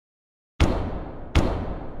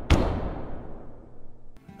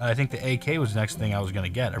I think the AK was the next thing I was going to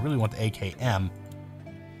get. I really want the AKM.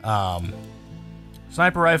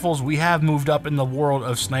 Sniper rifles. We have moved up in the world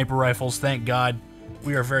of sniper rifles. Thank God.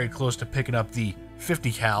 We are very close to picking up the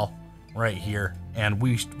 50 cal right here. And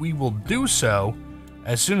we will do so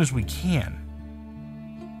as soon as we can.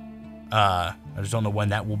 I just don't know when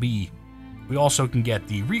that will be. We also can get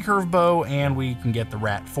the recurve bow, and we can get the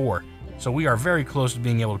Rat 4. So we are very close to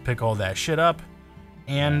being able to pick all that shit up.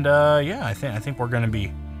 And yeah, I think we're gonna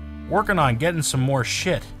be working on getting some more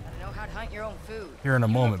shit here in a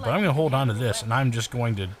moment. But I'm gonna hold on to this, and I'm just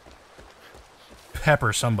going to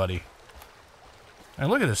pepper somebody. And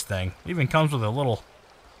look at this thing. It even comes with a little.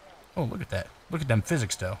 Oh, look at that. Look at them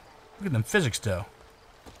physics, though. Look at them physics, though.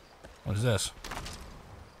 What is this?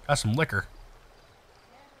 Got some liquor.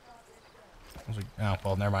 I was like, oh,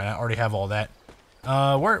 well, never mind. I already have all that.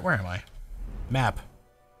 Where am I? Map.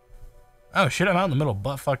 Oh, shit, I'm out in the middle of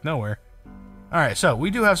buttfuck nowhere. Alright, so we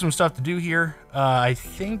do have some stuff to do here. I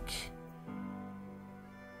think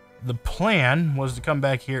the plan was to come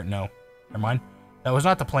back here. No, never mind. That was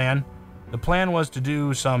not the plan. The plan was to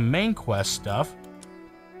do some main quest stuff.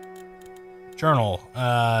 Journal.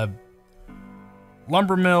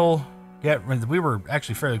 Lumber mill. We were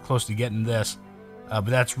actually fairly close to getting this, but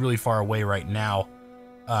that's really far away right now.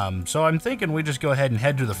 So I'm thinking we just go ahead and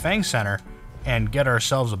head to the Fang Center and get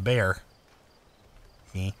ourselves a bear.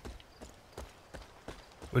 See?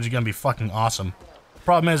 Which is going to be fucking awesome. The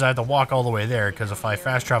problem is I have to walk all the way there, because if I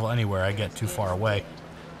fast travel anywhere, I get too far away.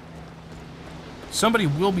 Somebody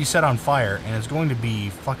will be set on fire, and it's going to be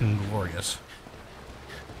fucking glorious.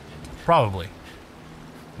 Probably.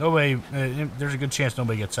 Nobody, there's a good chance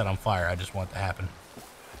nobody gets set on fire. I just want it to happen.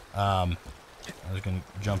 I'm just going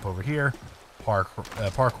to jump over here.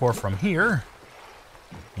 Parkour from here.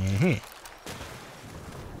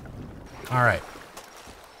 Alright.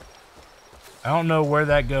 I don't know where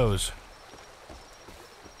that goes.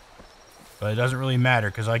 But it doesn't really matter,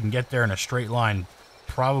 because I can get there in a straight line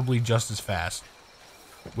probably just as fast.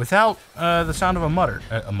 Without the sound of a mutter.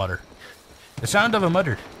 The sound of a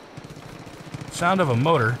mutter. Sound of a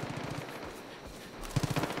motor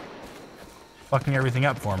fucking everything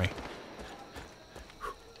up for me.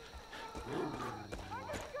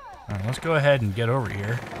 Alright, let's go ahead and get over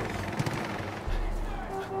here.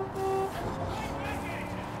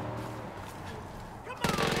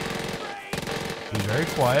 Be very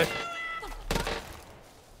quiet.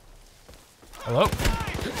 Hello?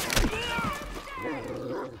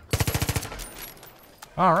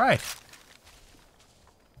 Alright.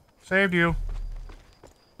 Saved you.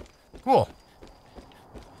 Cool.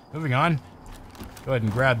 Moving on. Go ahead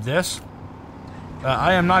and grab this.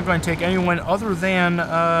 I am not going to take anyone other than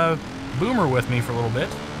Boomer with me for a little bit.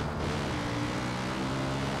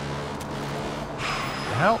 What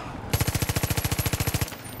the hell?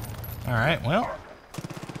 Alright, well.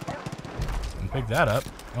 Can pick that up.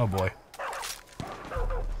 Oh boy.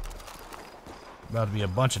 About to be a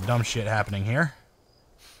bunch of dumb shit happening here.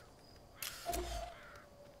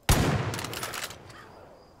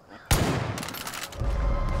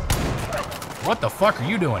 What the fuck are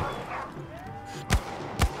you doing?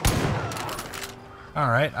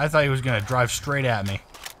 Alright, I thought he was gonna drive straight at me.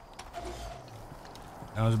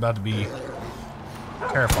 That was about to be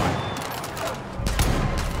terrifying.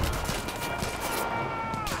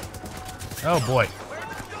 Oh boy.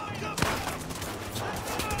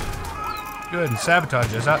 Go ahead and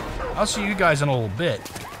sabotage this. I'll see you guys in a little bit.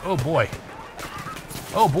 Oh boy.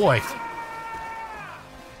 Oh boy.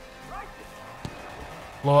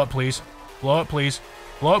 Blow up, please. Blow up, please.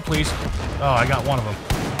 Blow up, please. Oh, I got one of them.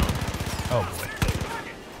 Oh, boy.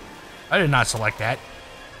 I did not select that.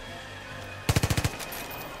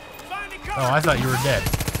 Oh, I thought you were dead.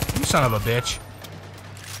 You son of a bitch.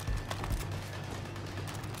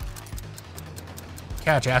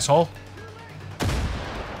 Catch, asshole.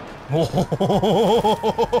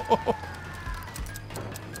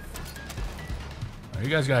 You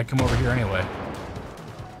guys gotta come over here anyway.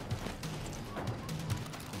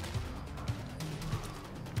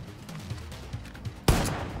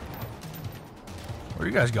 Where are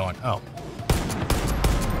you guys going? Oh.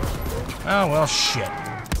 Oh, well, shit.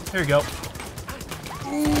 Here you go.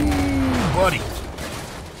 Ooh, buddy.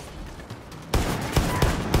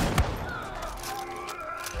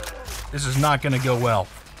 This is not gonna go well.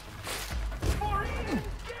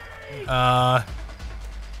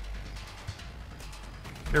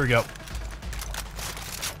 Here we go.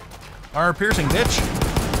 Armor piercing, bitch.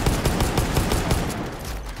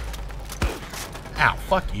 Ow,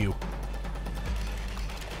 fuck you.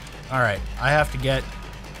 Alright, I have to get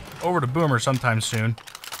over to Boomer sometime soon.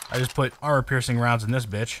 I just put armor piercing rounds in this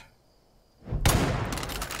bitch.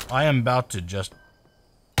 I am about to just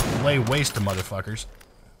lay waste to motherfuckers.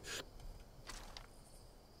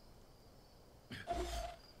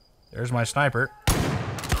 There's my sniper.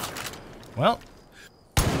 Well.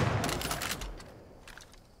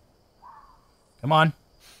 Come on.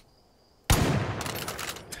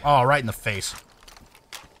 Oh, right in the face.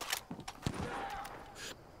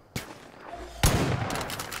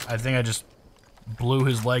 I think I just blew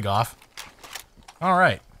his leg off.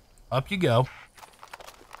 Alright. Up you go.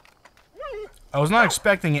 I was not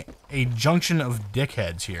expecting a junction of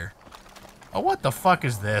dickheads here. Oh, what the fuck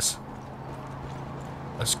is this?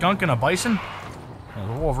 A skunk and a bison?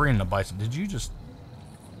 Oh, a Wolverine and a bison. Did you just...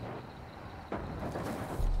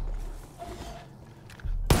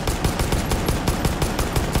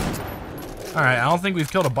 Alright, I don't think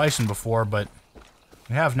we've killed a bison before, but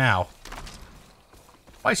we have now.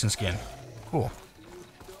 Bison skin. Cool.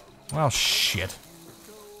 Well, shit.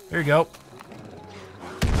 Here you go.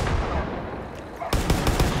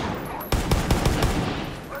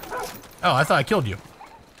 Oh, I thought I killed you.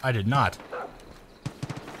 I did not.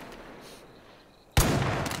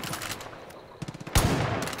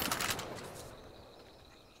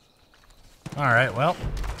 Alright, well.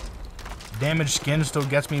 Damaged skin still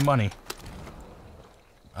gets me money.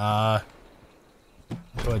 Go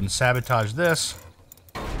ahead and sabotage this.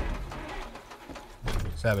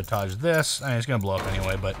 Sabotage this. I mean, it's gonna blow up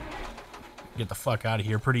anyway, but get the fuck out of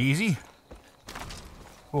here pretty easy.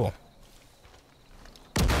 Cool.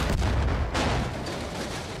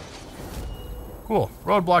 Cool.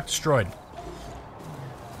 Roadblock destroyed.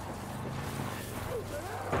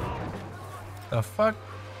 The fuck?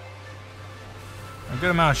 A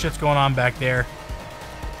good amount of shit's going on back there.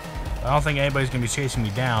 I don't think anybody's gonna be chasing me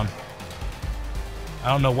down. I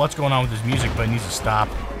don't know what's going on with this music, but it needs to stop.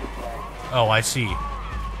 Oh, I see.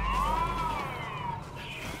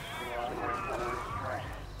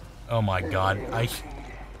 Oh my god.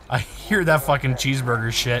 I hear that fucking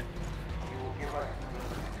cheeseburger shit.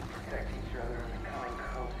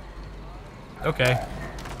 Okay.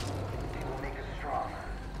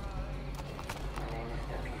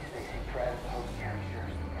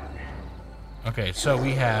 Okay, so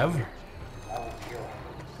we have...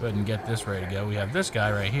 Go ahead and get this ready to go. We have this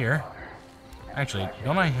guy right here. Actually,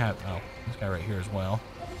 don't I have... Oh, this guy right here as well.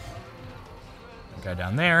 That guy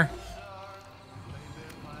down there.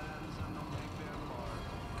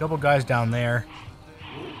 Couple guys down there.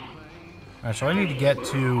 Alright, so I need to get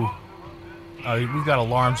to... Oh, we've got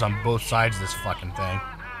alarms on both sides of this fucking thing.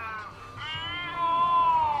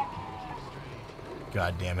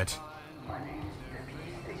 God damn it.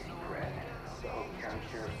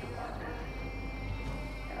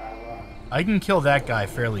 I can kill that guy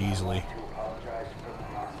fairly easily.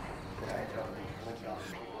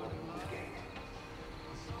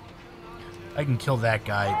 I can kill that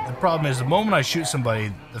guy. The problem is, the moment I shoot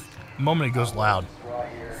somebody, the moment it goes loud.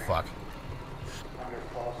 Fuck.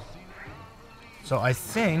 So I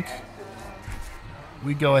think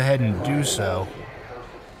we go ahead and do so.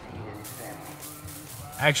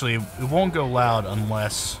 Actually, it won't go loud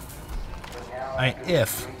unless...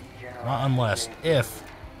 if. Not unless. If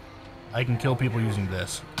I can kill people using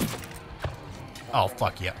this. Oh,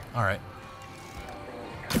 fuck yeah. Alright.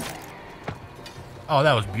 Oh,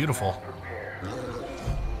 that was beautiful.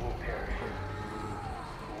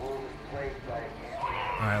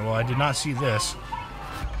 Alright, well, I did not see this.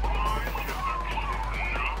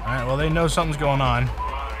 Alright, well, they know something's going on.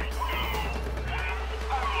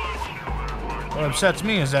 What upsets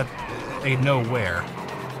me is that they know where.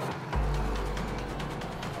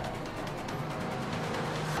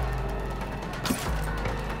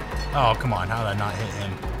 Oh, come on. How did I not hit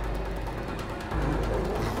him?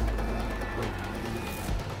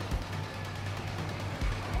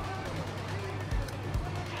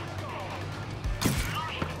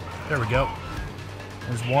 There we go.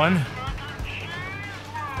 There's one.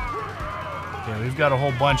 Okay, we've got a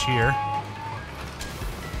whole bunch here.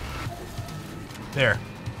 There.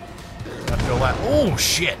 Have to go last. Oh,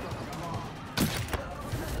 shit!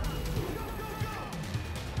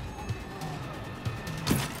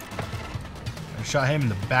 I shot him in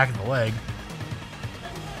the back of the leg.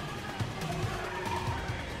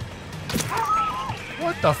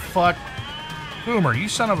 What the fuck? Boomer, you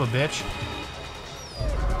son of a bitch.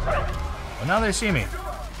 Well, now they see me.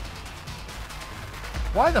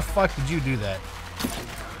 Why the fuck did you do that?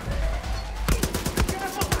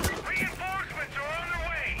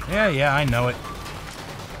 Yeah, I know it.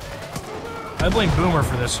 I blame Boomer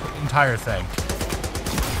for this entire thing.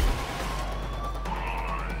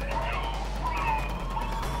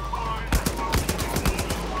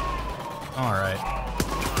 Alright.